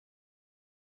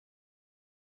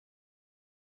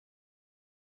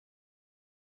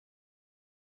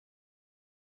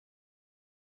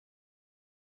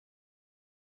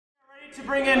To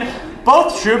bring in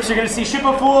both troops, you're going to see Ship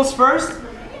of Fools first,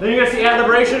 then you're going to see Ad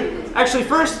Liberation. Actually,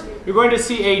 first, you're going to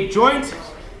see a joint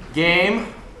game.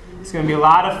 It's going to be a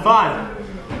lot of fun.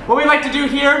 What we like to do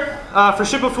here for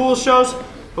Ship of Fools shows,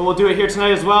 but we'll do it here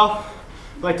tonight as well,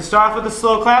 we like to start off with a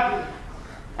slow clap.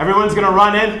 Everyone's going to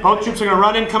run in, both troops are going to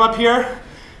run in, come up here,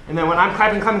 and then when I'm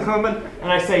clapping,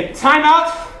 and I say, time out,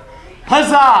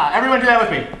 huzzah! Everyone do that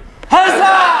with me.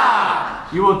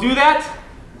 Huzzah! You will do that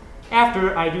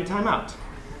after I do timeout.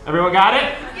 Everyone got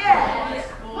it? Yes.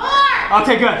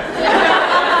 Okay, good.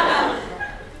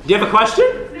 Do you have a question?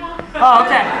 No. Oh,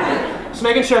 okay. Just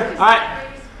making sure. All right.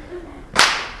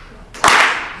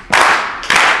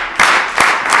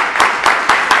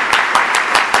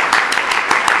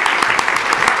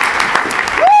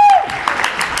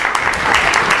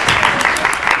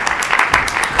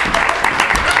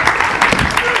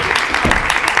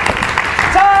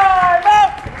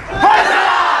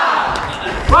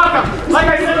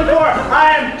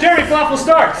 Waffle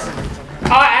Starks.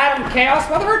 Adam Chaos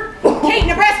Weatherford. Kate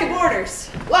Nebraska Borders.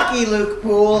 Lucky Luke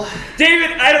Poole.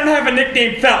 David, I don't have a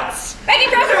nickname, Phelps. Becky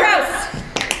Trouser Rose.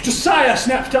 Josiah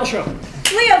Snap Telshow.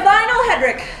 Leah Vinyl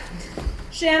Hedrick.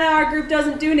 Shanna, our group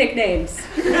doesn't do nicknames.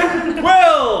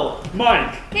 Will,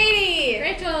 Mike. Katie.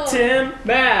 Rachel. Tim,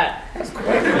 Matt.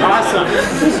 Awesome.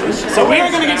 So we are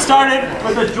going to get started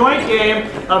with a joint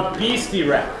game of Beastie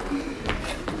Rap.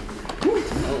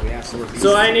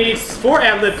 So I need 4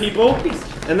 ad-lib people,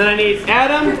 and then I need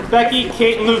Adam, Becky,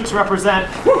 Kate, and Luke to represent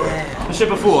the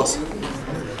Ship of Fools.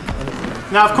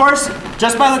 Now, of course,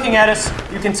 just by looking at us,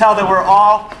 you can tell that we're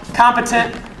all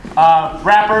competent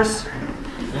rappers.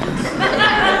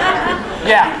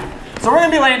 Yeah. So we're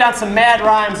going to be laying down some mad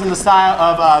rhymes in the style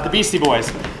of the Beastie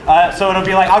Boys. So it'll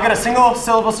be like, I'll get a single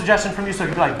syllable suggestion from you, so it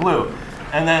could be like blue.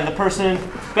 And then the person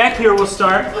back here will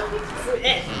start.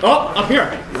 Oh, up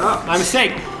here. Oh, my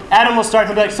mistake. Adam will start,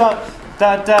 he'll be like, so,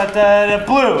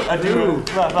 blue, a do,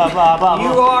 blah, blah, blah, blah.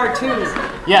 You are too.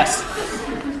 Yes.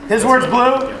 His word's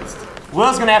blue.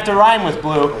 Will's gonna have to rhyme with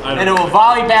blue, and it will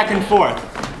volley back and forth.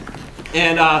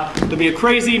 And there'll be a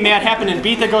crazy, mad happening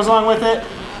beat that goes along with it.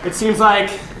 It seems like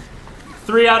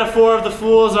 3 out of 4 of the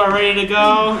fools are ready to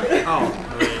go. Oh.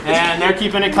 And they're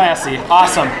keeping it classy.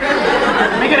 Awesome.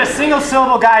 Let me get a single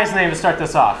syllable guy's name to start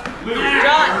this off.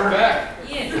 John.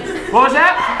 What was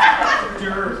that?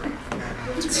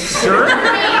 Sure?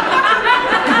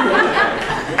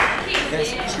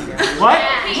 What?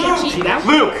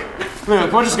 Luke.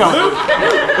 Luke, we'll just go.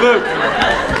 Luke.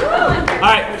 All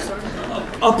right.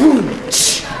 A boom.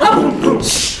 A boom boom.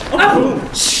 A boom.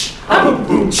 A boom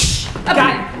boom. A boom.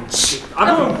 A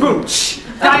boom boom.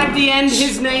 Guy at the end,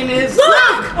 his name is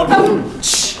Luke. A boom.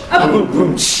 A boom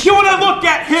boom. You want to look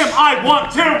at him? I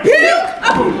want to puke.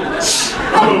 A boom.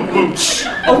 A boom boom.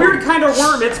 a weird kind of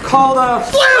worm. It's called a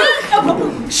Fluke. A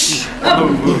boom. A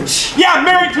boom boom. Yeah,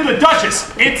 married to the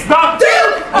Duchess. It's the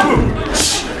Duke. A boom.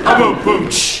 A boom boom.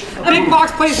 Big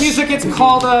Box plays music. It's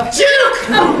called a Duke.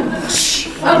 A boom.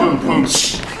 A boom boom.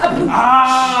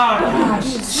 Ah.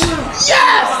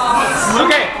 Yes.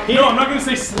 Okay. No, I'm not going to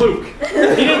say slook. He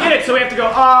didn't get it, so we have to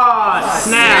go. Ah,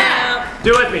 snap.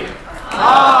 Do it with me.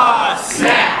 Ah,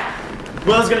 snap.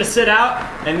 Will's gonna sit out,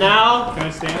 and now Can I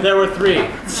stand? there were 3.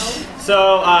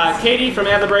 So Katie from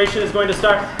Ad Liberation is going to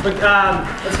start.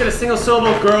 Let's get a single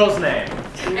syllable girl's name.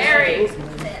 Mary.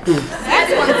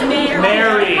 That's one's Mary.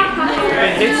 Mary.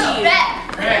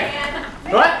 Meg.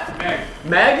 What? Meg.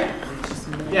 Meg?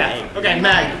 Yeah. Okay,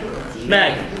 Meg.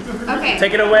 Meg. Okay.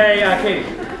 Take it away, Katie.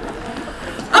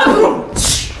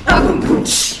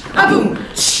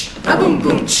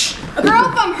 A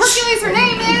girl from Hercules, her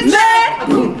name is Meg.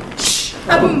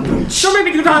 A boom boom. Don't make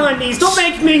me go down on my knees. Don't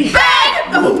make me.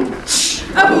 Meg. A boom.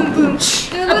 A boom boom.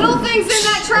 The little things in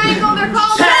that triangle, they're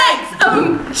called legs. A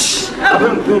boom. A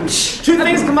boom boom. 2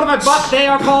 things come out of my butt. They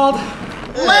are called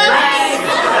Legs.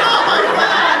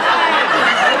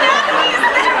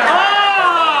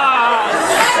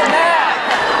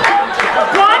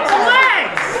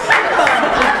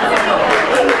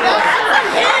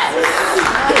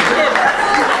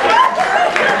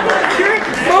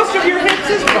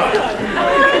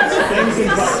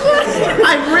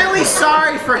 I'm really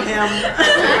sorry for him.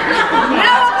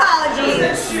 No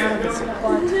apologies.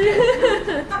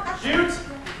 Shoot.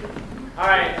 All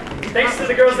right. Thanks to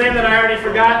the girl's name that I already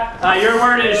forgot. Your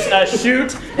word is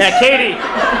shoot. Yeah, Katie.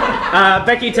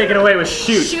 Becky, take it away with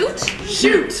shoot. Shoot?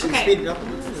 Shoot. Okay. Speed it up a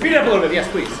little bit. Speed it up a little bit. Yes,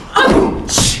 please.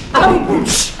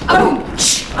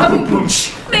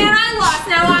 Man, I lost.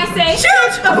 Now I say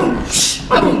shoot.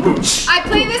 I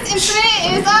play this instrument.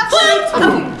 It is a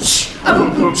flute.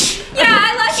 Yeah,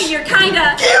 I like it. You're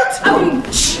kinda cute.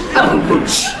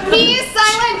 He is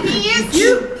silent. He is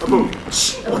cute.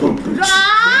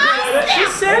 She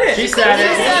said it. She said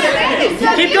it.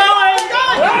 Keep going.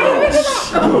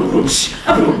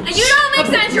 You don't make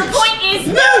sense. Your point is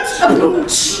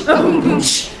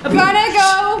Gotta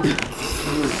go.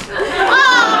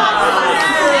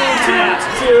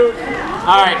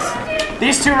 All right.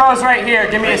 These two rows right here,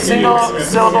 give me a single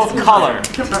syllable color.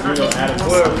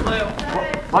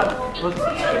 What?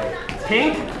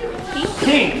 Pink?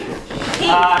 Pink.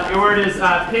 Your word is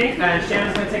pink, and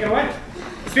Shannon's going to take it away.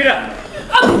 Speed up.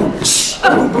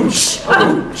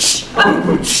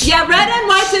 Yeah, red and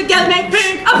white together make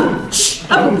pink.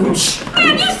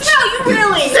 Man, you smell. You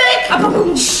really.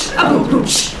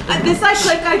 This I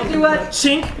click, I do a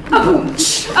Chink. I'm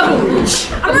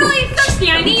really thirsty.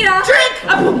 I need a drink.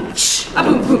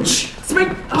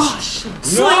 Spring. Oh,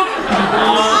 Sleep.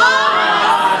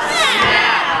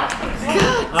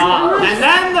 And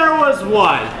then there was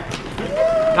one.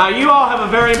 Now you all have a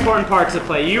very important part to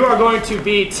play. You are going to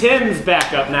be Tim's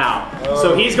backup now.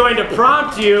 So he's going to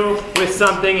prompt you with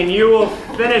something and you will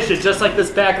finish it just like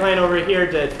this back line over here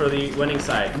did for the winning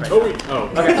side. Right? Okay. So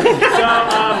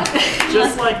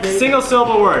just like single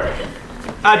syllable word.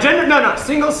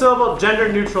 Single syllable gender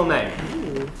neutral name.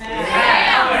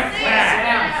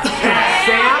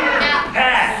 Sam?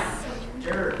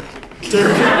 Dirk.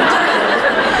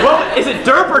 Well, is it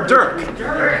Derp or Dirk?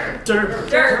 Dirk.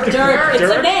 It's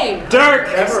a name. Dirk.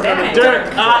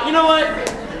 Dirk. You know what?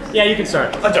 Yeah, you can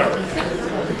start. A Dirk.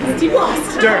 He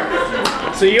lost. Dirk.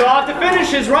 So you all have to finish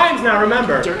his rhymes now,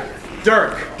 remember.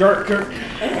 Dirk. Start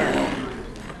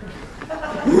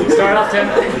off, Tim.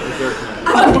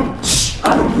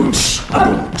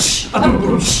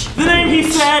 The name he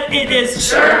said, it is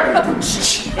Dirk.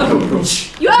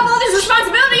 You have all these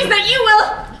responsibilities that you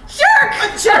will jerk.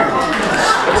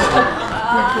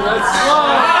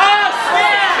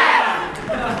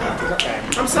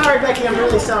 I'm sorry, Becky. I'm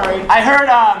really sorry. I heard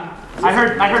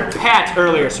Pat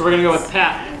earlier, so we're gonna go with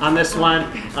Pat on this one.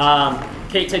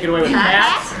 Kate, take it away with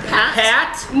Pat.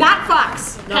 Pat. Not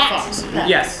Fox. Not Fox.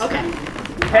 Yes. Okay.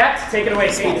 Pat, take it away,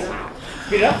 Kate.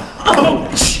 Speed it up.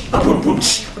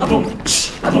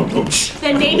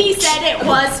 Then maybe said it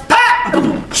was Pat!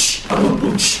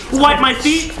 Wipe my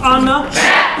feet on the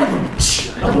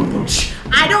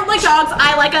I don't like dogs,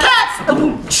 I like a cat.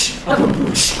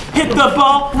 hit the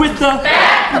ball with the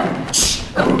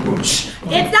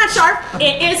It's not sharp,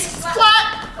 it is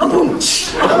flat.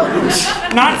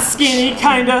 not skinny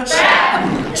kinda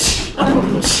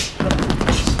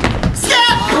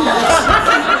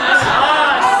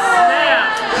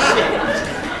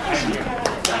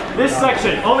This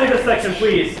section, only this section,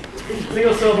 please.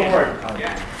 Single syllable word.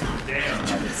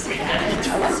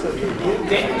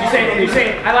 You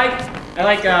say, I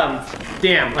like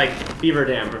dam, like Beaver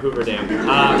Dam or Hoover Dam.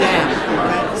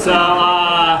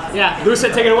 Yeah, Lucia,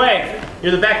 take it away.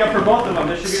 You're the backup for both of them.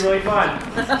 This should be really fun.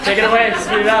 Take it away,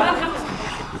 speed it up.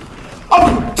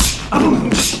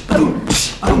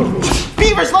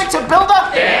 Beavers like to build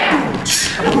up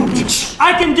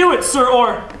I can do it, sir,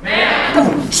 or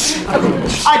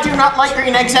I do not like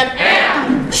green eggs and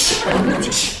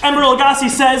Emerald Lagasse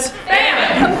says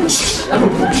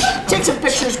take some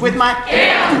pictures with my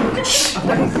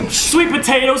sweet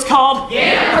potatoes called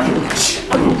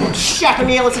Shaq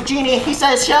O'Neal is a genie, he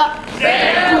says shut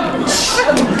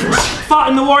fought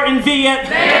in the war in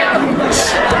Vietnam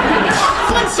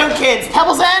Flintstone Kids,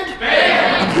 Pebbles End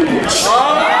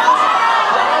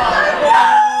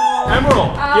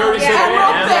Emerald. You already said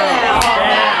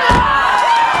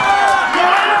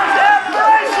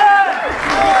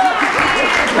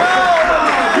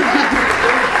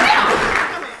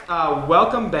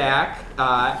welcome back,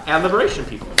 and Liberation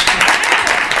people.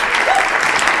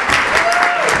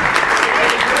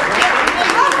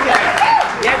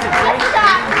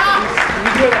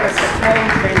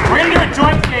 We're going to do a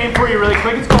joint game for you really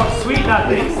quick. It's called Sweet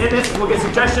Nothings. In this, we'll get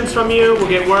suggestions from you. We'll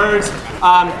get words.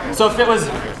 So if it was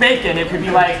bacon, it could be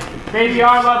like, baby,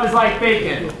 our love is like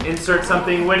bacon. Insert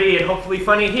something witty and hopefully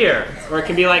funny here. Or it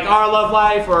can be like our love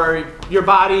life or your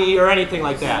body or anything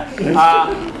like that.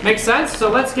 Makes sense? So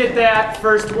let's get that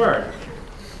first word.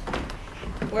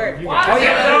 Word.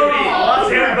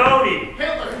 Zamboni.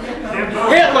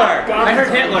 Hitler. I heard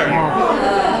Hitler.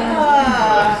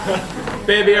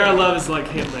 Baby, our love is like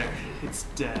Hitler. It's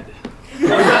dead.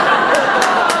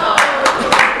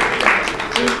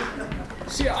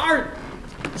 See, our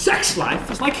sex life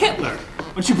is like Hitler.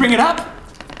 Once you bring it up,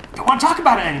 don't want to talk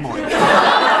about it anymore.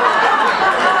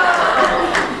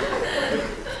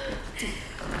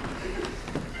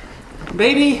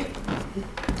 Baby,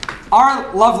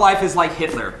 our love life is like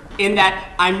Hitler, in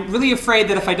that I'm really afraid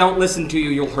that if I don't listen to you,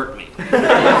 you'll hurt me.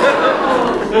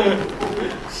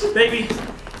 Baby,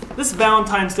 this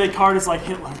Valentine's Day card is like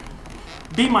Hitler.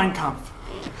 Be Mein Kampf.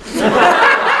 New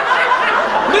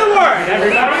word,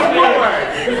 everybody. New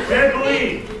word.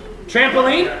 Trampoline.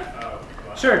 Trampoline?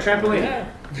 Sure, trampoline.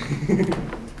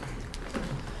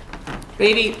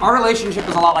 Baby, our relationship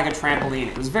is a lot like a trampoline.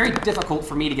 It was very difficult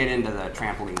for me to get into the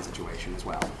trampoline situation as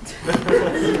well.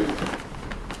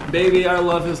 Baby, our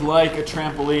love is like a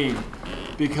trampoline.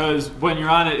 Because when you're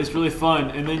on it, it's really fun,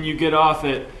 and then you get off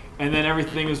it, and then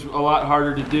everything is a lot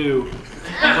harder to do.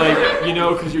 Like, you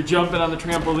know, because you're jumping on the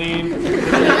trampoline, and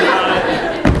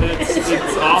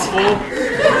it's awful.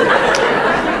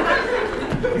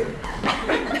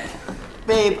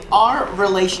 Babe, our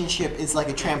relationship is like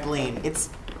a trampoline.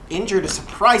 It's injured a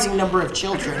surprising number of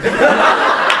children.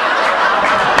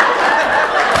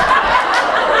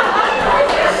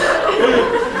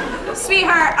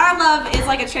 Sweetheart, our love is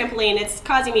like a trampoline. It's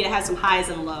causing me to have some highs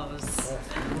and lows.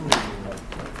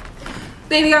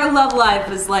 Baby, our love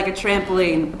life is like a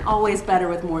trampoline. Always better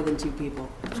with more than 2 people.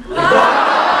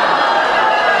 Last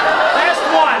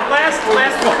one.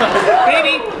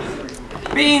 Baby,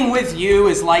 being with you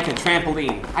is like a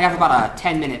trampoline. I have about a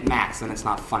 10-minute max, and it's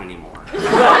not fun anymore.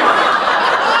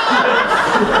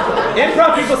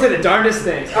 Improv people say the darndest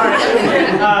things. All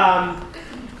right.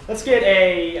 Let's get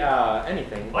a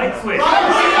anything. Light switch. What's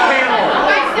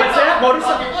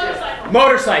that?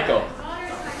 Motorcycle.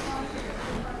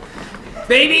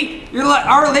 Baby,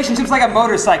 our relationship's like a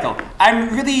motorcycle.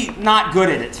 I'm really not good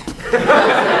at it.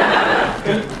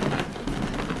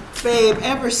 Babe,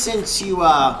 ever since you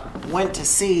went to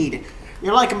seed,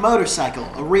 you're like a motorcycle,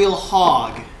 a real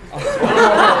hog.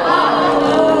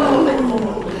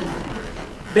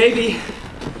 Baby,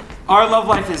 our love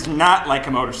life is not like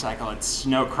a motorcycle. It's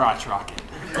no crotch rocket.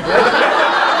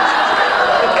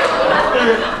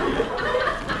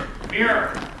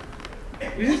 Mirror. All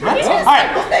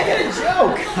right. Making a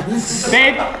joke.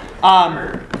 Babe,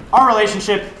 our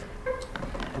relationship,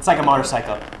 it's like a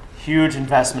motorcycle. Huge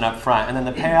investment up front, and then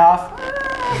the payoff.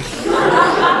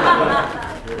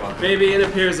 Baby, it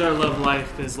appears our love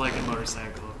life is like a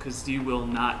motorcycle, because you will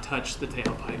not touch the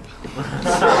tailpipe.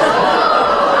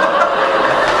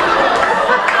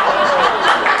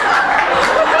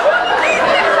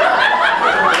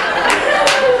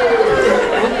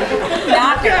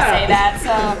 Not gonna say that,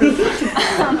 so.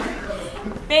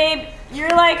 Babe,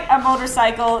 you're like a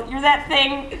motorcycle. You're that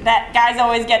thing that guys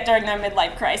always get during their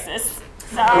midlife crisis.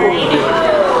 Sorry.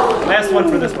 Last one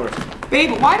for this motorcycle.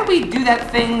 Babe, why do we do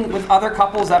that thing with other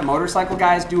couples that motorcycle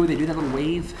guys do? They do that little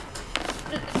wave.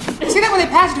 See that when they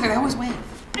pass each other, they always wave.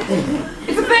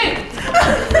 It's a thing.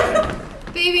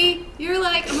 Baby, you're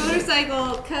like a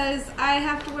motorcycle because I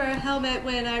have to wear a helmet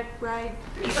when I ride.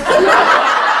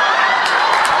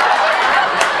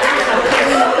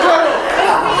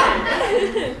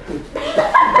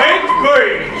 Baked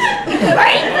beans.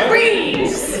 Baked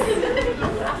beans.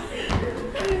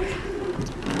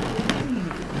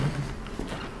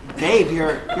 Babe,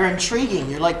 you're intriguing.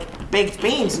 You're like baked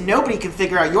beans. Nobody can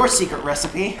figure out your secret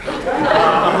recipe.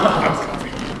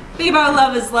 Babe, our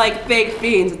love is like baked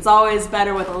beans. It's always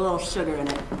better with a little sugar in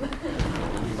it.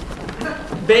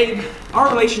 Babe, our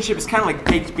relationship is kind of like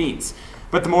baked beans.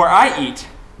 But the more I eat,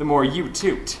 the more you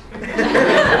toot. Babe,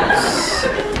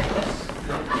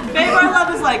 our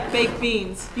love is like baked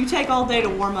beans. You take all day to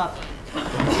warm up.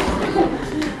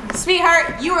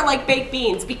 Sweetheart, you are like baked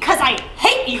beans because I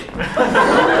hate you.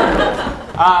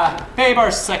 Babe,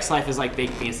 our sex life is like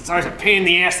baked beans. It's always a pain in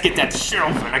the ass to get that shit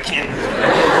open. I can't.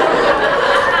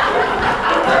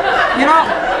 You know,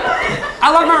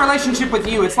 I love my relationship with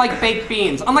you. It's like baked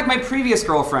beans. Unlike my previous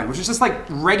girlfriend, which is just like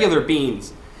regular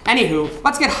beans. Anywho,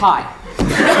 let's get high.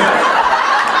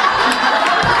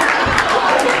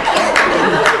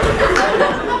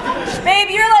 Babe,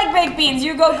 you're like baked beans.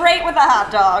 You go great with a hot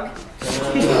dog.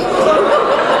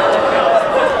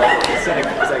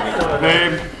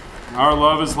 Babe, our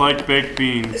love is like baked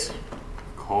beans.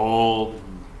 Cold,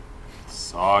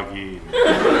 soggy.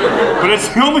 But it's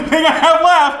the only thing I have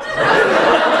left.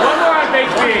 One more on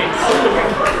baked beans.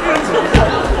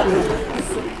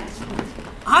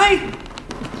 I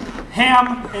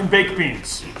ham and baked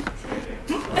beans.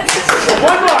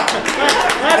 One more.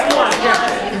 Last one.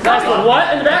 Last one.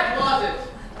 What in the back?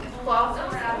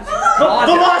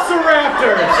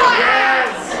 Velociraptors.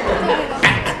 Yes.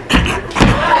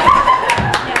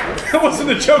 That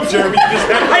wasn't a joke, Jeremy.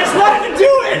 I just wanted to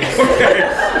do it.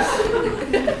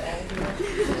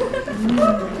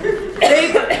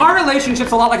 Babe, our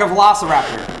relationship's a lot like a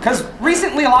velociraptor. Because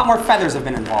recently a lot more feathers have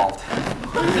been involved.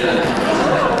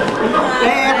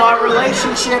 Babe, our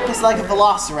relationship is like a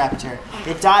velociraptor.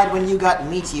 It died when you got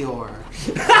meteor.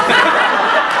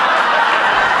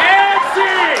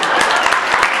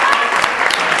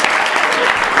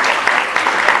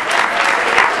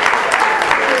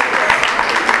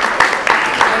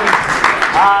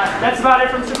 That's about it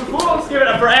from Super Fools. Give it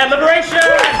up for Ad Liberation!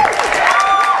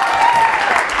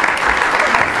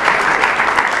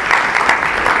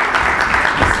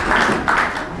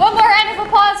 One more round of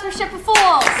applause for Ship of Fools.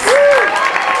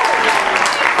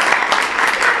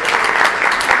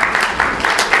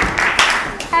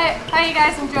 How are you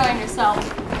guys enjoying yourselves?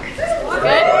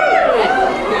 Good?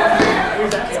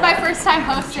 It's my first time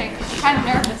hosting. I'm kind of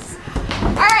nervous.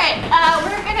 Alright,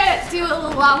 we're gonna do a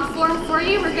little long form for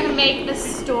you. We're gonna make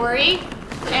this story,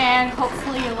 and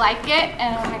hopefully you like it,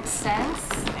 and it'll make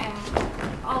sense, and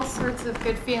all sorts of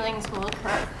good feelings will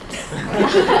occur.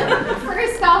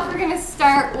 First off, we're gonna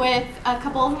start with a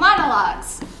couple of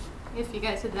monologues, if you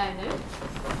guys would like to.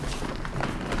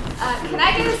 Can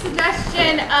I get a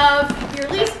suggestion of your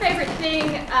least favorite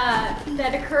thing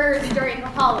that occurs during the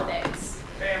holidays?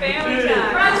 Family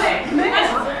time.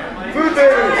 Food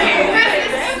babies!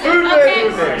 Okay.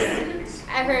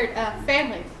 I heard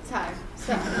family time,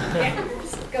 so yeah,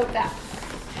 let's go with that.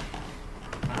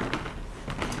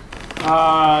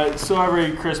 So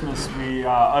every Christmas,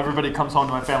 everybody comes home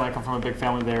to my family. I come from a big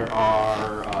family. There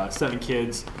are 7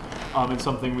 kids, and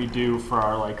something we do for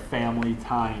our family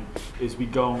time is we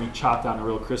go and we chop down a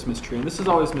real Christmas tree. And this is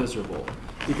always miserable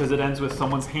because it ends with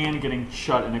someone's hand getting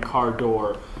shut in a car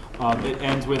door. It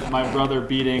ends with my brother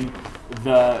beating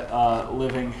the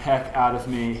living heck out of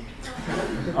me.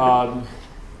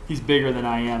 He's bigger than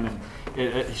I am, and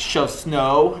it shoves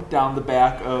snow down the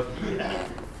back of.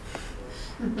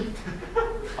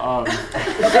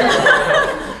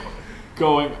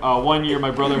 Going. One year,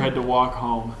 my brother had to walk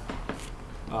home.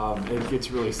 It gets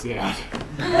really sad.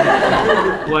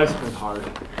 Life's been hard.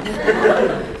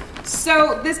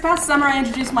 So this past summer, I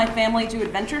introduced my family to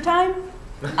Adventure Time.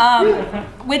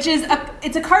 Which is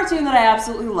it's a cartoon that I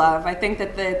absolutely love. I think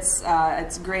that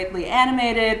it's greatly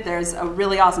animated. There's a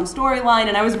really awesome storyline,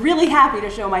 and I was really happy to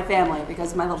show my family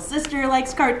because my little sister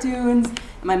likes cartoons, and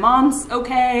my mom's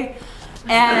okay.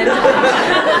 And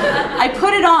I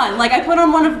put it on. I put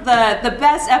on one of the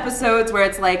best episodes where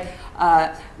it's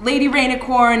Lady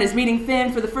Rainicorn is meeting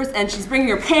Finn for the first, and she's bringing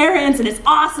her parents, and it's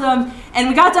awesome. And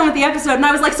we got done with the episode, and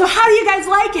I was like, "So how do you guys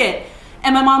like it?"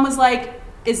 And my mom was like,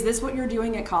 "Is this what you're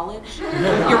doing at college?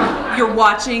 You're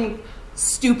watching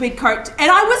stupid cartoons?" And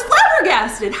I was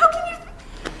flabbergasted. How can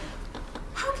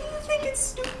you think it's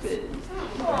stupid?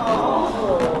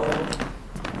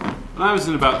 When I was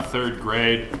in about 3rd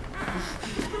grade,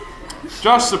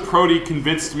 Josh Saprodi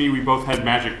convinced me we both had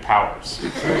magic powers.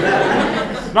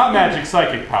 Not magic,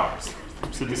 psychic powers.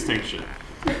 It's a distinction.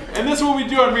 And this is what we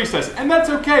do on recess. And that's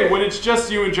okay when it's just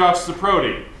you and Josh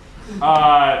Saprodi.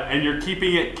 And you're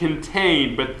keeping it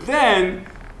contained. But then,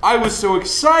 I was so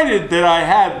excited that I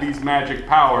had these magic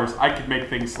powers, I could make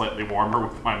things slightly warmer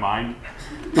with my mind.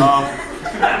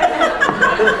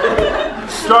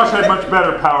 Josh had much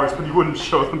better powers, but he wouldn't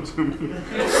show them to me.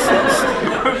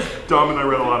 I was dumb and I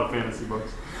read a lot of fantasy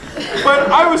books. But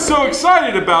I was so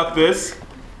excited about this,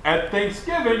 at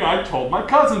Thanksgiving I told my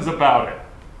cousins about it.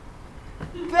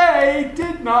 They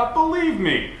did not believe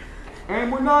me.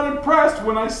 And were not impressed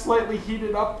when I slightly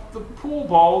heated up the pool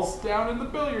balls down in the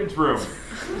billiards room.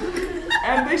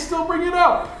 And they still bring it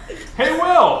up. Hey,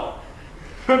 Will,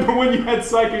 remember when you had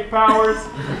psychic powers?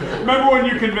 Remember when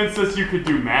you convinced us you could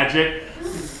do magic?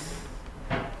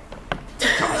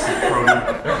 Josh Saprodi.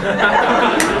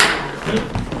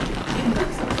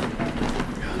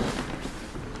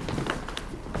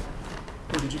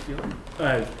 Did you feel it?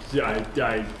 I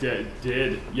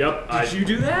did. Yep. Did you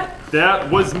do that? That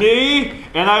was me,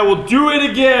 and I will do it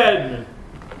again.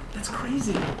 That's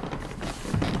crazy.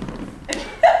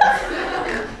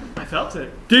 I felt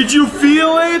it. Did you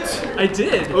feel it? I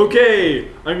did. Okay,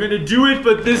 I'm gonna do it,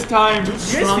 but this time Did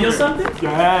you guys feel something?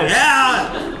 Yes.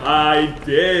 Yeah. I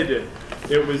did.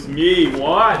 It was me.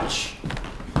 Watch.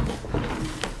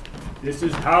 This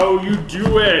is how you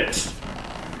do it.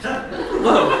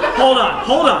 Whoa, hold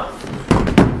on.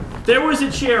 There was a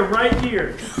chair right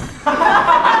here.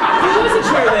 There was a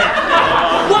chair there.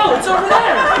 Whoa, it's over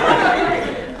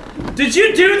there. Did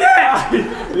you do that?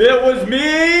 It was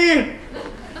me.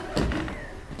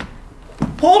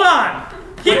 Hold on.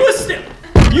 You were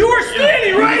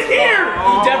standing right here.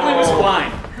 He definitely was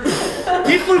flying.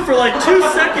 He flew for like 2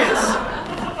 seconds.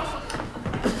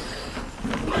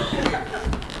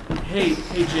 Hey,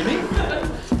 Jimmy.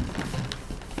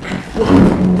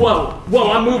 Whoa,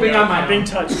 I'm moving on my being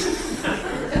touched.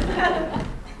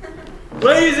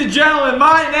 Ladies and gentlemen,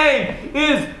 my name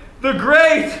is the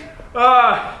great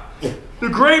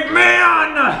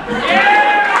man.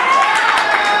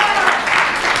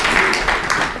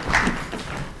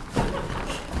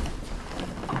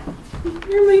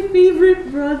 You're my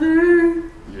favorite brother.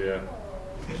 Yeah.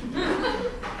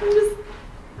 I'm just,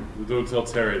 Don't tell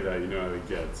Terry that. You know how it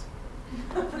gets.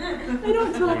 I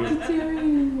don't talk to Terry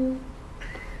anymore.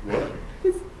 What?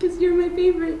 Because you're my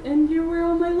favorite and you're where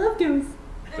all my love goes.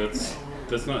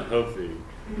 That's not healthy.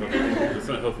 That's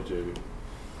not healthy, JB.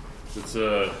 It's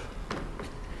So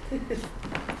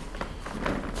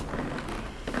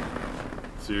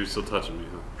you're still touching me,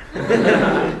 huh?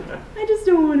 I just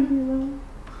don't want to be alone.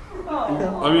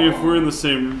 I mean, if we're in the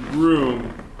same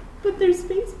room. But there's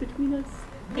space between us.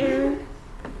 Air,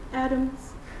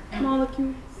 atoms,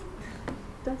 molecules,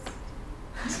 dust.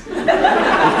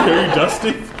 Are you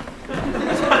dusty?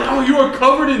 Oh, you are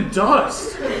covered in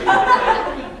dust.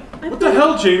 What the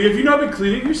hell, Jamie? Have you not been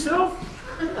cleaning yourself?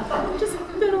 I've just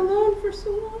been alone for so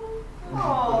long.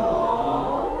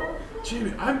 Aww.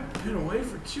 Jamie, I've been away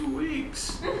for 2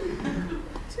 weeks. 2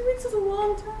 weeks is a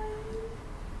long time.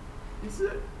 Is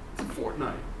it? It's a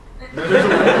fortnight.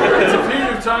 It's a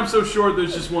period of time so short,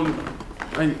 there's just one.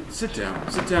 Sit down.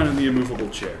 Sit down in the immovable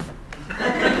chair.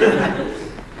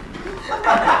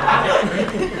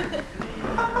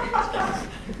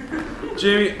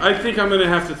 Jamie, I think I'm going to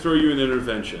have to throw you an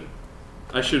intervention.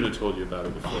 I shouldn't have told you about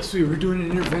it before. Oh, sweet, we're doing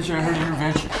an intervention. I heard an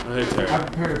intervention. Hey, Terry. I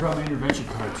prepared probably intervention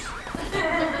cards.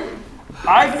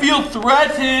 I feel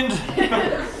threatened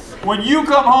when you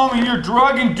come home in your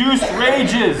drug-induced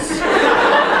rages.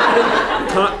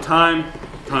 Time,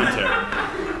 Terry.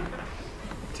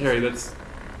 Terry, that's...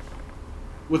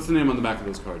 What's the name on the back of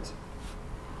those cards?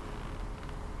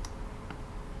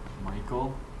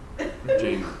 Michael?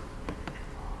 Jamie.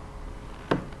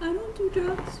 I don't do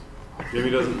drugs. Jamie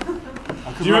doesn't... Do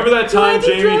you remember that time, do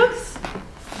I do Jamie? drugs?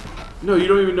 No, you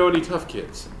don't even know any tough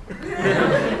kids.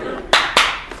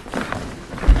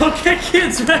 Okay,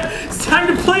 kids, it's time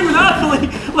to play Monopoly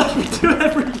like we do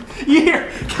every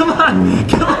year. Come on.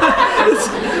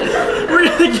 We're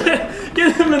gonna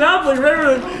get the Monopoly.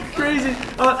 Remember the crazy?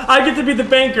 I get to be the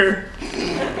banker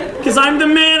because I'm the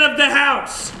man of the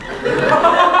house.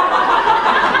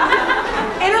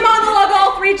 Inner monologue,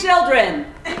 all 3 children.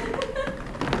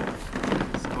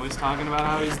 He's always talking about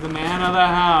how he's the man of the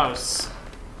house.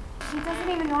 He doesn't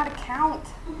even know how to count.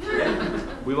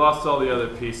 We lost all the other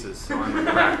pieces, so I'm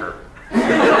a cracker.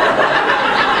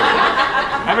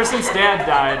 Ever since Dad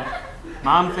died,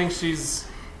 Mom thinks she's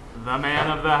the man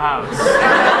of the house.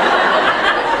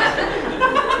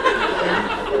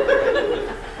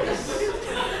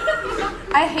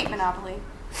 I hate Monopoly.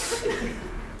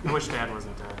 I wish Dad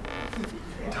wasn't dead.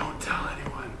 Don't tell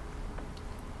anyone.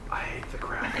 I hate the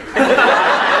cracker.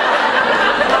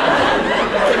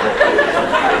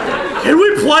 Can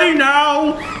we play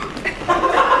now?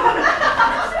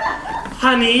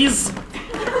 Honeys.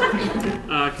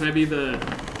 Can I be the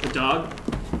dog?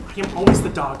 I am always the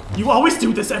dog. You always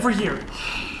do this every year.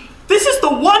 This is the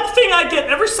one thing I get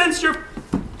ever since you're...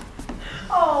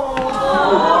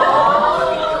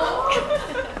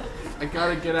 I got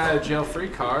a get out of jail free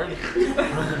card.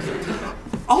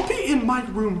 I'll be in my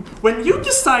room when you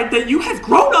decide that you have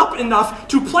grown up enough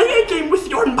to play a game with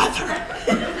your mother.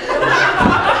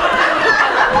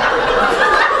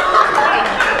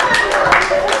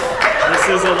 This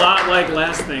is a lot like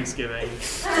last Thanksgiving.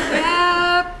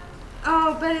 Yeah.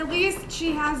 Oh, but at least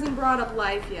she hasn't brought up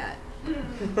life yet. You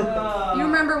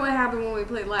remember what happened when we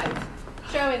played life?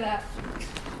 Show me that.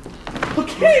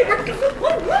 Okay, we're gonna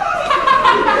play.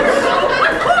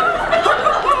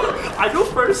 I go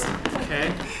first.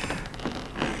 Okay.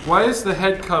 Why is the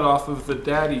head cut off of the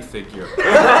daddy figure?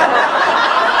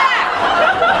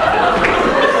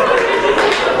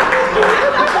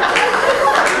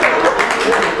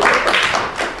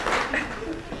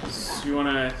 So you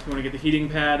wanna get the heating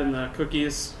pad and the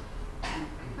cookies?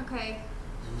 Okay.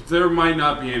 There might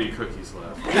not be any cookies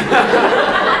left.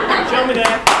 Show me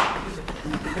that.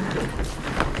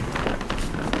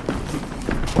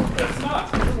 That's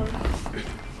not.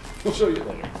 We'll show you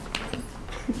later.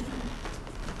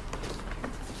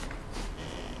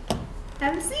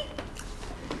 Have a seat.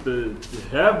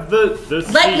 Have the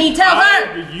Let me tell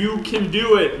her! You can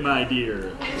do it, my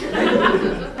dear.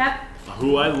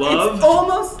 Who I love. It's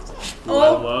almost. Who I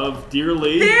love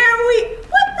dearly. There we.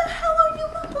 What the hell are you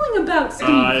mumbling about, Steve?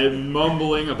 I'm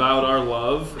mumbling about our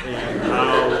love and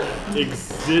how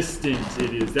existent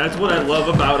it is. That's what I love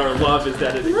about our love, is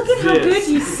that it Look exists. at how good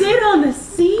you sit on the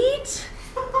seat.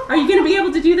 Are you going to be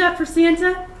able to do that for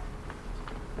Santa?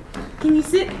 Can you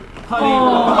sit? Honey.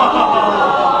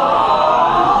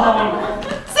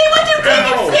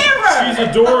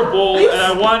 adorable, and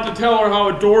I wanted to tell her how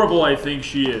adorable I think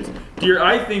she is. Dear,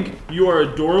 I think you are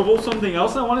adorable. Something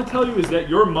else I want to tell you is that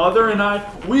your mother and I,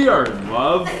 we are in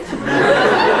love.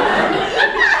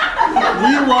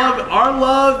 Our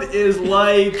love is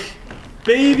like,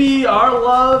 baby, our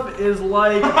love is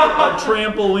like a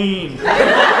trampoline.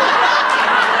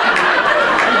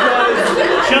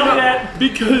 Show me that.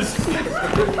 Because,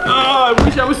 I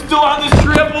wish I was still on this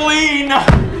trampoline.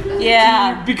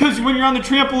 Yeah. Because when you're on the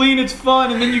trampoline, it's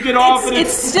fun, and then you get off, and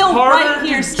it's still harder. right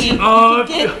here, Steve.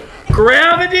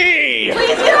 Gravity!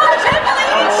 Please get on the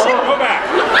trampoline! Go back.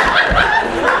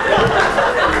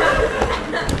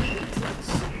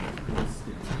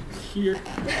 Here.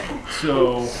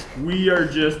 So, we are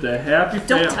just a happy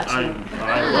family. Don't touch me.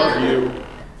 I love you.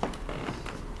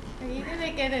 Are you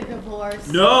gonna get a divorce?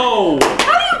 No!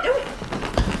 How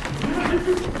do you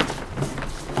do it?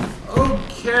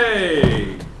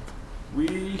 Okay. We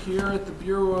here at the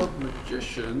Bureau of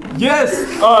Magicians. Yes!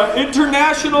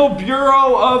 International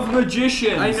Bureau of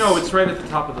Magicians. I know, it's right at the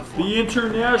top of the floor. The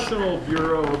International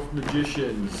Bureau of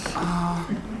Magicians.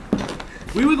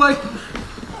 We would like...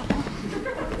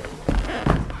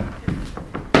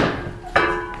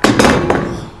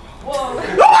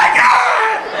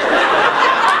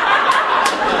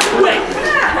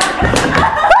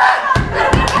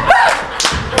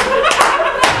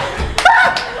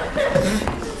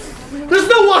 There's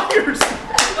no wires!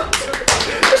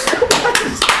 There's no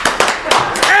wires!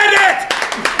 Edit!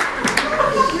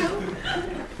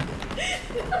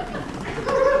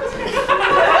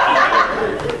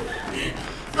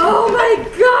 Oh my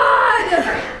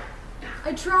God!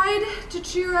 I tried to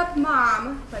cheer up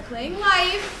Mom by playing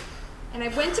Life, and I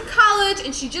went to college,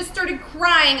 and she just started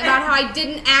crying about how I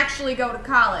didn't actually go to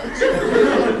college.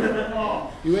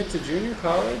 You went to junior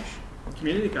college?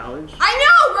 Community college. I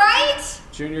know, right?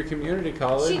 Junior community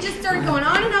college? She just started going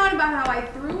on and on about how I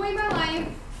threw away my life.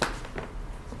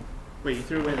 Wait, you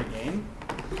threw away the game?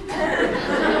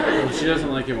 Well, she doesn't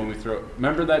like it when we throw.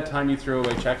 Remember that time you threw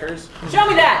away checkers? Show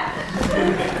me that!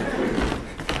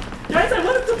 Guys, I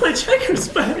wanted to play checkers,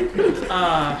 but I couldn't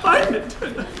find it.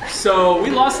 So we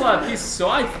lost a lot of pieces, so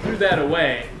I threw that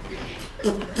away.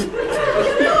 But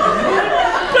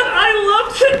I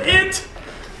loved it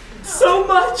so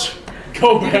much.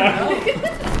 Go back.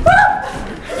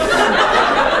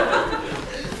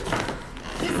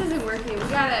 This isn't working. We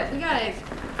gotta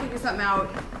figure something out.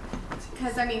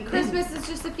 Because I mean, Christmas is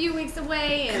just a few weeks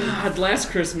away, and God, last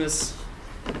Christmas,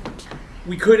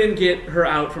 we couldn't get her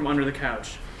out from under the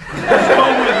couch.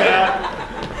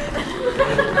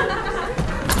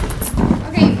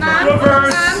 okay, Mom.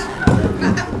 Reverse.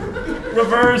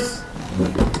 Reverse.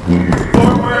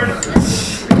 Forward.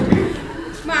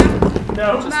 Mom. No.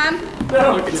 Mom. No.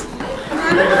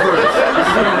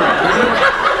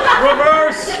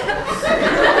 Reverse.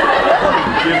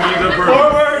 Give me the broom.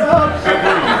 Forward.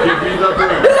 Give me the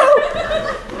broom.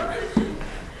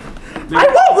 I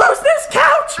won't lose this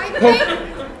couch. I think.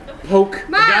 Poke.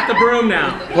 Mom. I got the broom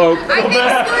now. Poke. I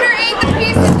think Scooter ate the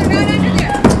pieces. They're not under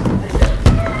there.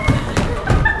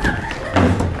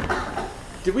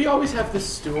 Did we always have this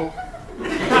stool?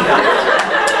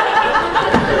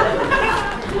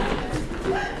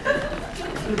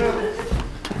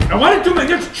 I want to do my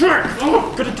next trick.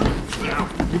 Oh, gonna do it now.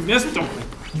 You missed them.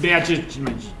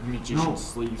 Magician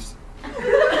sleeves.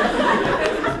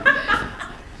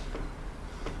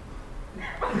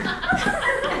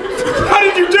 How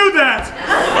did you do that?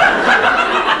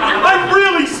 I'm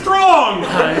really strong.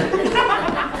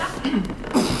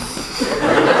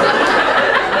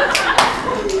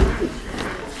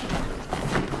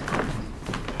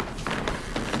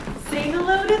 Say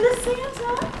hello to the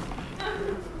Santa.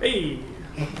 Hey.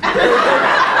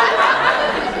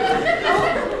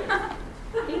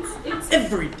 It's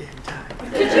Every damn time.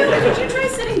 Could you try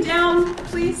sitting down,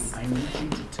 please? I need you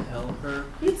to tell her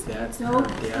It's that okay. her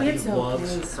daddy It's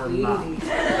loves okay, her sweetie. mom.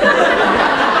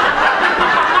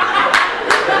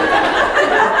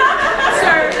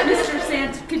 Sir, Mr.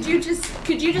 Sant, could you just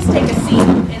take a seat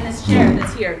in this chair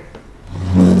that's here?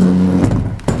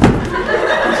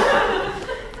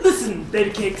 Listen,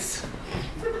 baby cakes.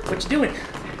 What you doing?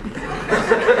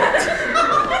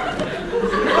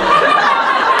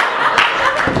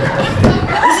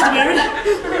 This is weird.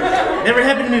 Never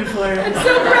happened to me before. I'm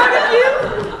so proud of you.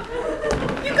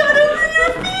 You got over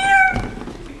your fear.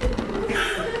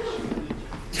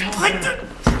 Like the...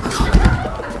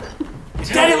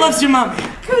 Daddy loves your mommy.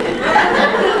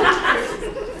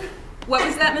 What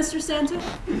was that, Mr. Santa?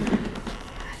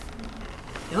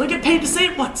 You only get paid to say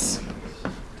it once.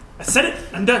 I said it,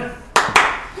 I'm done.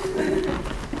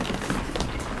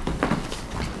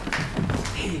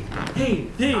 Hey, Hey,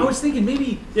 I was thinking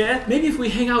maybe if we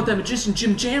hang out with that magician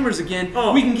Jim Jammers again,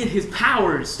 we can get his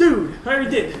powers. Dude, I already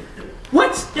did.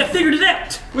 What? Yeah, figured it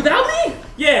out. Without me?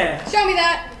 Yeah. Show me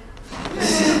that.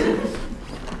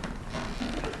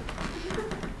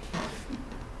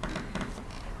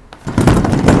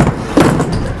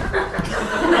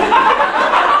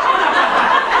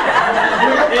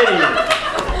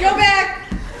 Go back.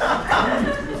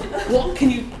 Well,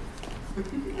 can you?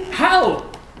 How?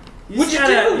 You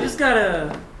just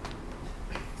gotta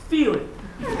feel it.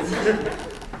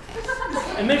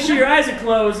 And make sure your eyes are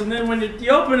closed, and then when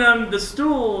you open them, the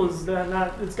stool is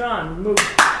it's gone. Move.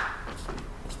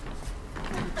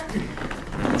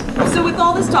 So with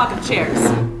all this talk of chairs,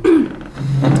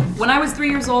 when I was 3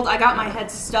 years old, I got my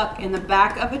head stuck in the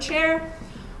back of a chair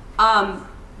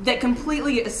that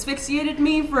completely asphyxiated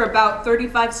me for about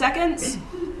 35 seconds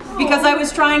because I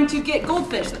was trying to get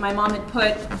goldfish that my mom had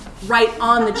put right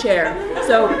on the chair.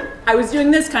 So I was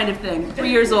doing this kind of thing, 3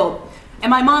 years old. And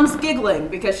my mom's giggling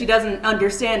because she doesn't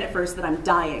understand at first that I'm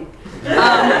dying.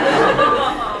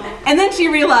 And then she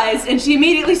realized, and she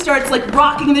immediately starts like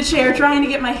rocking the chair, trying to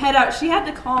get my head out. She had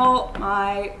to call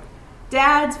my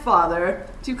dad's father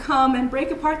to come and break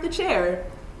apart the chair.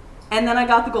 And then I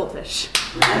got the goldfish.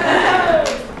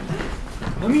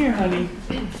 Come here, honey.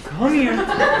 Come here.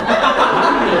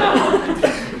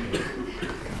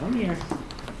 Come here.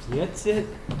 That's it.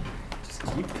 Just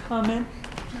keep coming.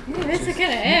 This is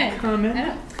gonna end. Coming.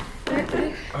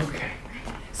 Okay.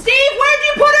 Steve, where'd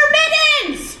you put her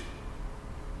mittens?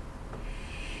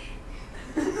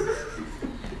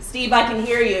 Steve, I can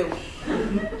hear you.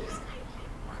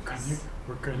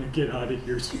 We're gonna get out of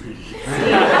here, sweetie.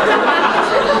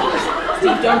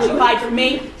 Steve, don't you hide from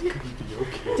me. It's gonna be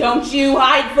okay. Don't you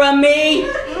hide from me.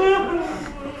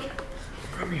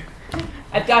 Come here.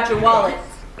 I've got your wallet.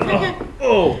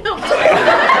 Oh.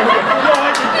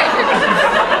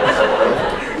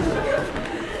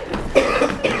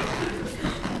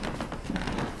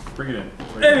 Bring it in.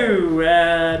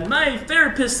 Oh, my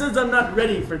therapist says I'm not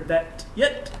ready for that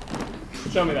yet.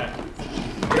 Show me that.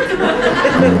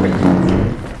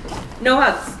 No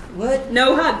hugs. What?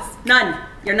 No hugs. None.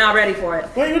 You're not ready for it.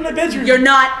 Why are you in my bedroom? You're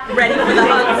not ready for the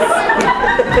hugs.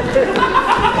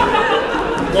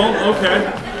 Well,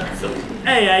 okay.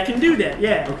 Hey, I can do that,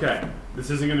 yeah. Okay. This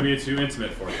isn't going to be too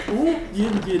intimate for you. Ooh, you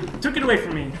took it away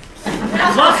from me.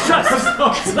 Lost trust.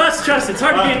 Lost trust. It's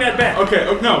hard to be in that bed. Okay,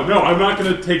 no, I'm not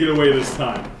going to take it away this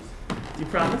time. You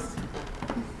promise?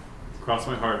 Cross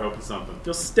my heart, hope it's something.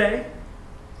 You'll stay?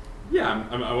 Yeah,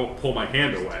 I won't pull my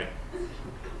hand away.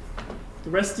 The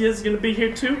rest of you is going to be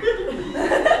here too?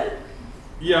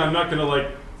 Yeah, I'm not going to, like,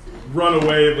 run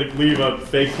away, like, leave a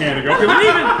fake hand and go, okay,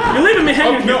 You're leaving me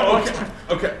hanging. No,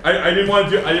 okay. I didn't want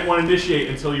to initiate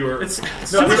until you were. It's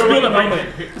too much buildup.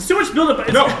 It's too much buildup.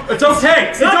 No, it's okay.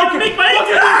 It's okay. Make my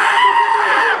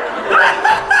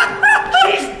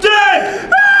She's dead!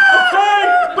 Okay?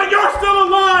 But you're still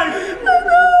alive!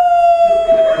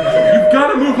 You've got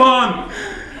to move on.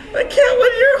 I can't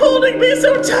when you're holding me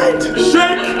so tight.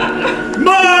 Shake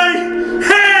my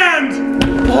hand!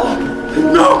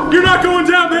 No, you're not going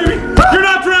down, baby. You're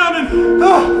not drowning.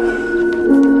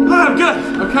 I'm good.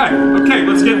 Okay,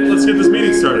 let's get this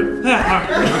meeting started.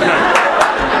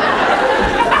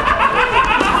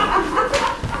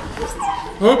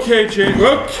 Okay, Jamie.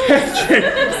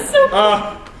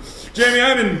 Jamie,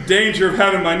 I'm in danger of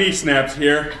having my knee snapped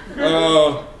here.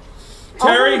 Terry?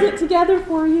 I'll hold it together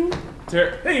for you.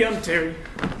 Hey, I'm Terry.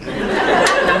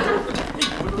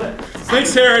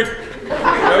 Thanks, Terry.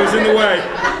 That was in the way.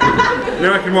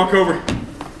 Now I can walk over.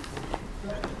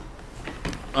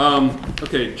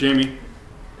 Okay, Jamie.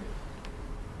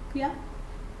 Yeah?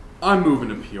 I'm moving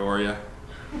to Peoria.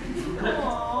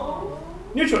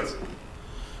 New choice.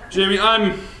 Jamie,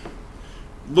 I'm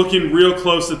looking real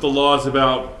close at the laws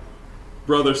about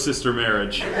brother-sister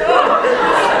marriage.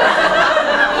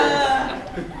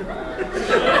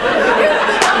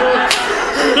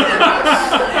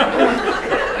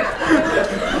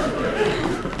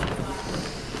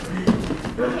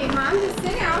 Okay, Mom, just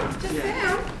sit down. Just sit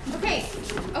down. Okay,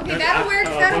 that'll work.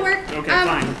 That'll work. Okay,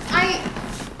 fine.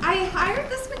 I hired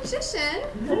this magician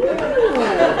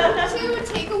to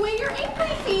take away your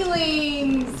angry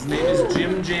feelings. His name is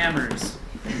Jim Jammers.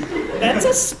 That's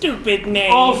a stupid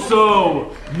name.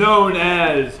 Also known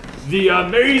as the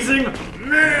Amazing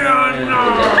Man.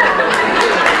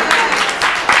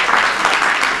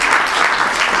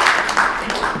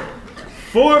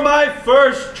 For my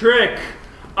first trick,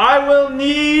 I will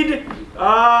need an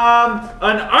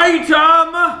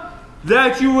item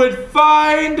that you would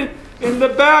find in the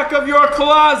back of your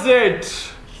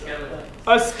closet.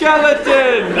 A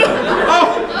skeleton!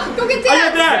 Oh! Go get Dad! I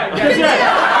got that! Get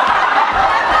Dad!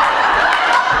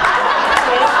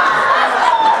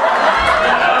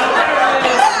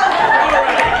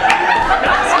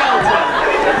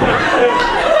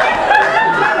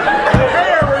 Hey,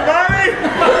 everybody!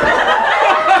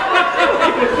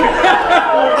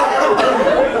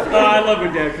 I love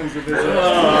when Dad comes to visit.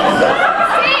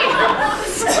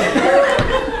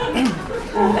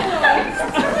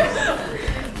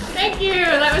 Thank you.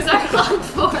 That was our long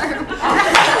form.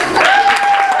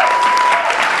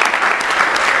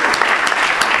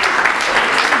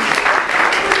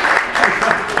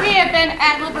 We have been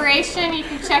Ad Liberation. You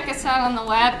can check us out on the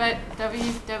web at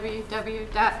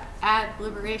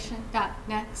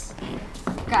www.adliberation.net.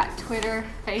 Got Twitter,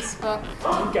 Facebook.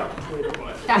 We got Twitter.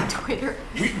 Got Twitter.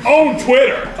 We own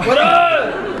Twitter! What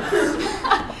up?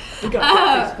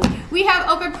 We have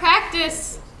open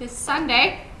practice this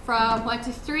Sunday from 1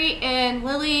 to 3 in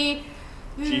Lily.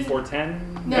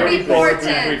 G410? No,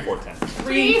 3410. 3410.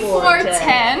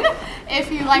 3410. If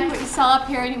you like what you saw up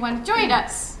here and you want to join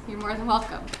us, you're more than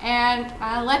welcome. And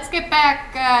let's get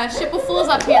back Ship of Fools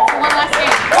up here for one last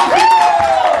game.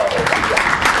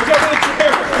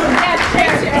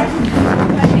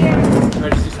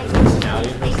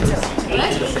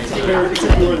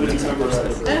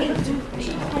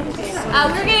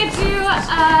 We're going to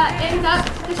end up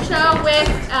the show with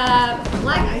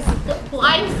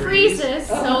blind freezes,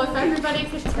 so if everybody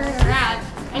could turn around.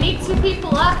 I need 2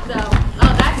 people up, though.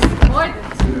 Oh, that's more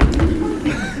than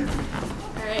 2.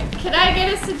 All right. Can I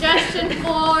get a suggestion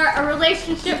for a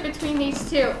relationship between these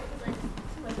 2?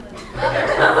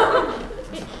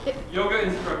 Yoga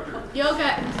instructor.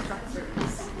 Yoga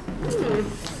instructors.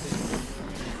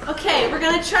 Okay, we're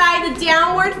gonna try the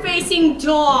downward facing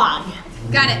dog.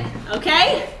 Got it.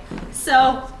 Okay?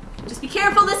 So, just be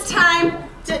careful this time.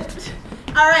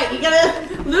 All right, you gotta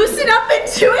loosen up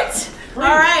into it. All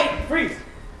right. Freeze.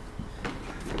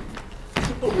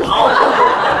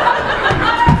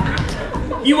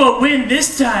 You won't win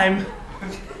this time,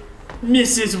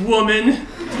 Mrs. Woman.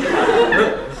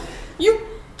 You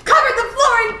covered the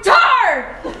floor in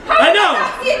tar! How I did know. you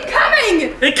not see it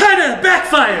coming? It kind of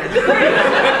backfired.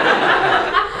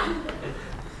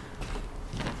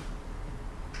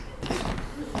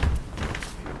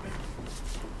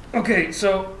 Okay,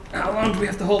 so how long do we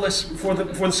have to hold this before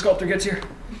the sculptor gets here?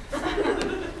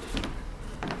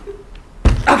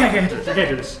 Okay, I can't do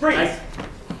this. Freeze.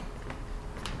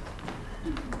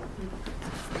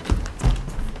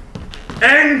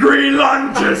 Angry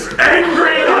lunges!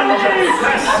 Angry lunges!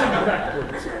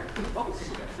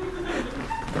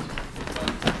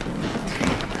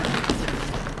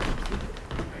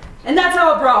 And that's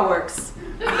how a bra works.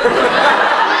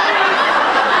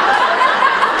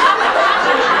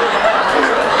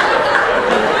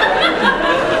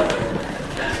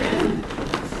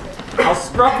 I'll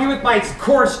scrub you with my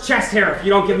coarse chest hair if you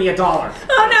don't give me $1.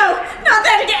 Oh no, not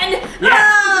that again!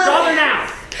 Yeah, $1 now.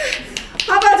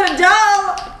 How about a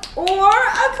doll or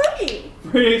a cookie?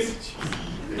 Freeze.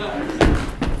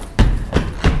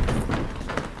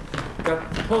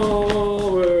 Got the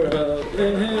power up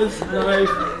in his life.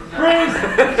 Freeze.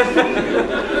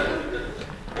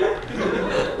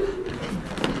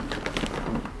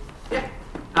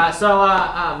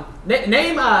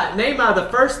 Name the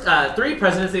first 3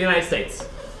 presidents of the United States.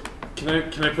 Can I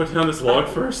put down this log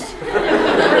first?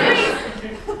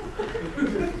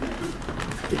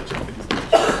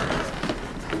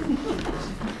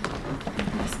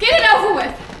 Let's get it over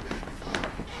with.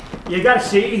 You gotta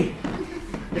see.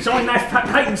 It's only nice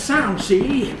tight and sound,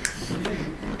 see?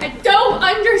 I don't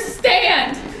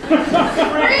understand.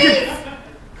 Freeze!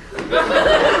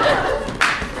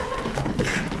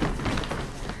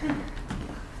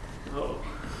 Oh.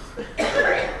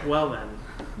 Well then,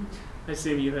 I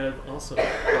assume you have also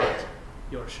brought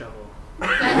your shovel.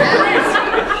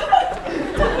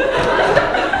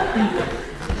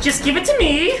 Just give it to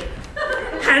me.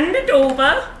 Hand it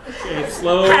over. Okay,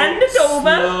 slow. Hand it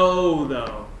over. Slow,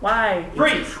 though. Why?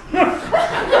 Freeze.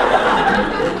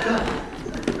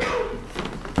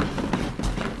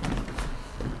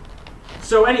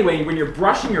 So anyway, when you're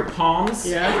brushing your palms,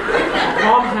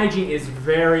 palm hygiene is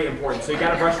very important. So you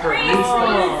gotta brush for at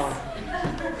least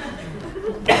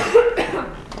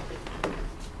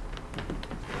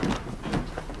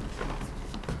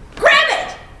Grab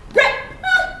it!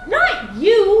 Not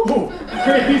you!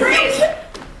 Freeze!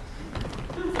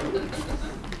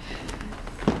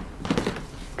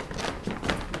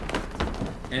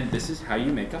 And this is how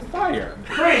you make a fire.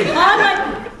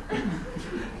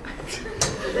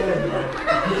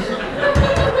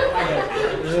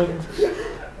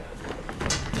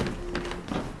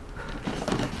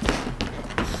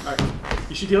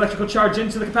 You shoot the electrical charge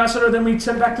into the capacitor, then we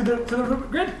send it back to the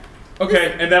grid.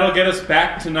 Okay, and that'll get us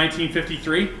back to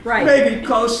 1953? Right. Maybe,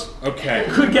 close. Okay.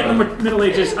 Could get in the Middle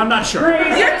Ages, I'm not sure.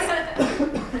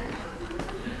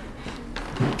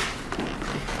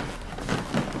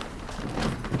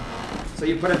 So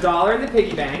you put $1 in the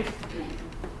piggy bank.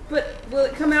 But will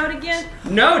it come out again?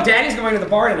 No, Daddy's going to the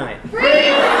bar tonight.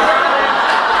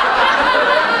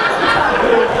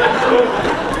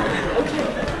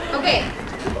 Okay.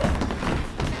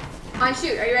 On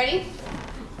shoot, are you ready?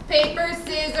 Paper,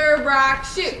 scissors, rock,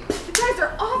 shoot. You guys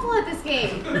are awful at this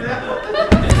game.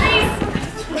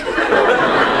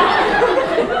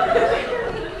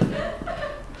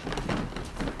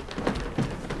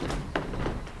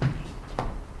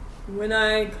 When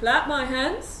I clap my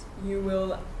hands, you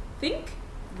will think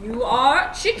you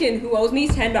are chicken who owes me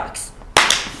 $10.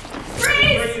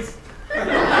 Freeze!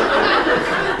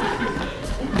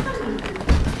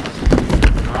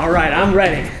 All right, I'm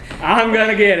ready. I'm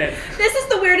gonna get it. This is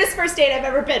the weirdest first date I've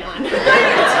ever been on.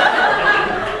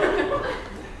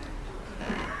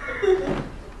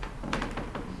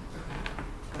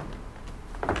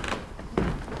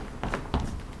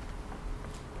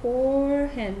 Poor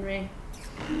Henry.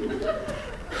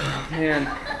 Man,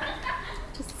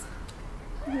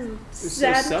 It's it's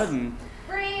so sudden.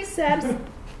 Freeze. Sad.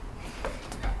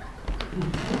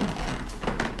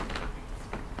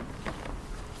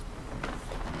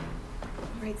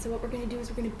 Alright, so what we're gonna do is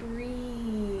we're gonna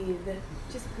breathe.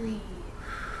 Just breathe.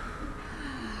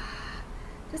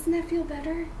 Doesn't that feel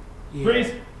better? Yeah.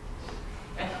 Freeze.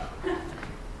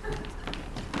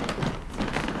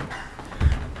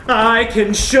 I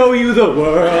can show you the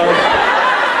world.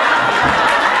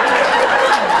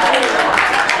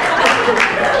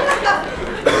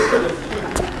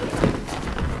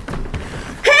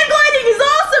 Hand gliding is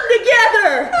awesome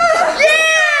together! Yeah!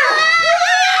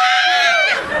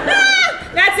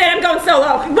 That's it, I'm going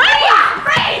solo.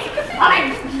 Freeze!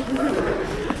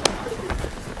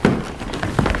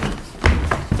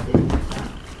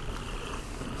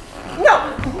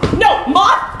 No,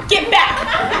 Moth, get back!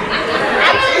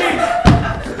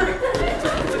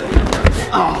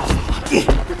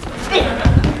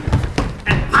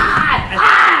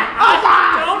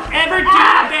 Don't ever do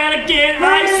that again, I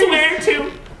swear to.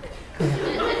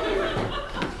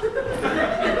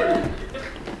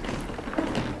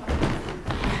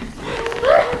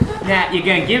 Nat, you're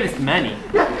gonna give us money.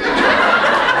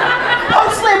 Oh,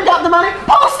 Slim got the money!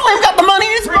 Oh, Slim got the money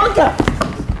in his bunker!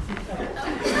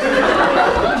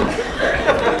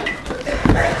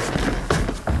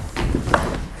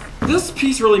 This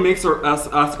piece really makes us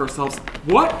ask ourselves,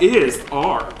 what is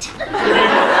art?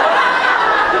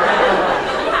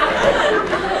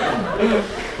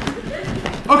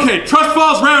 Okay, Trust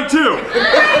Falls round 2.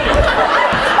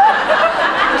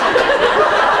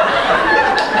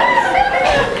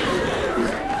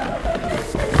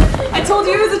 I told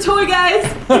you it was a toy, guys.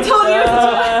 I told you it was a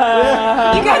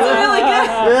toy. You guys are really good.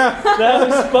 Yeah. That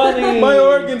was funny. My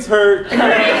organs hurt.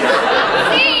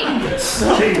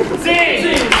 Sing!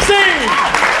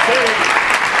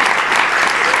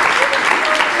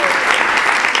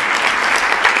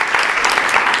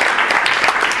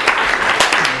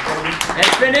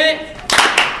 That's been it.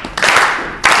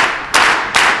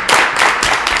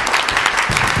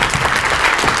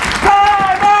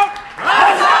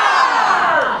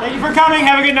 Thank you for coming.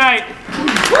 Have a good night.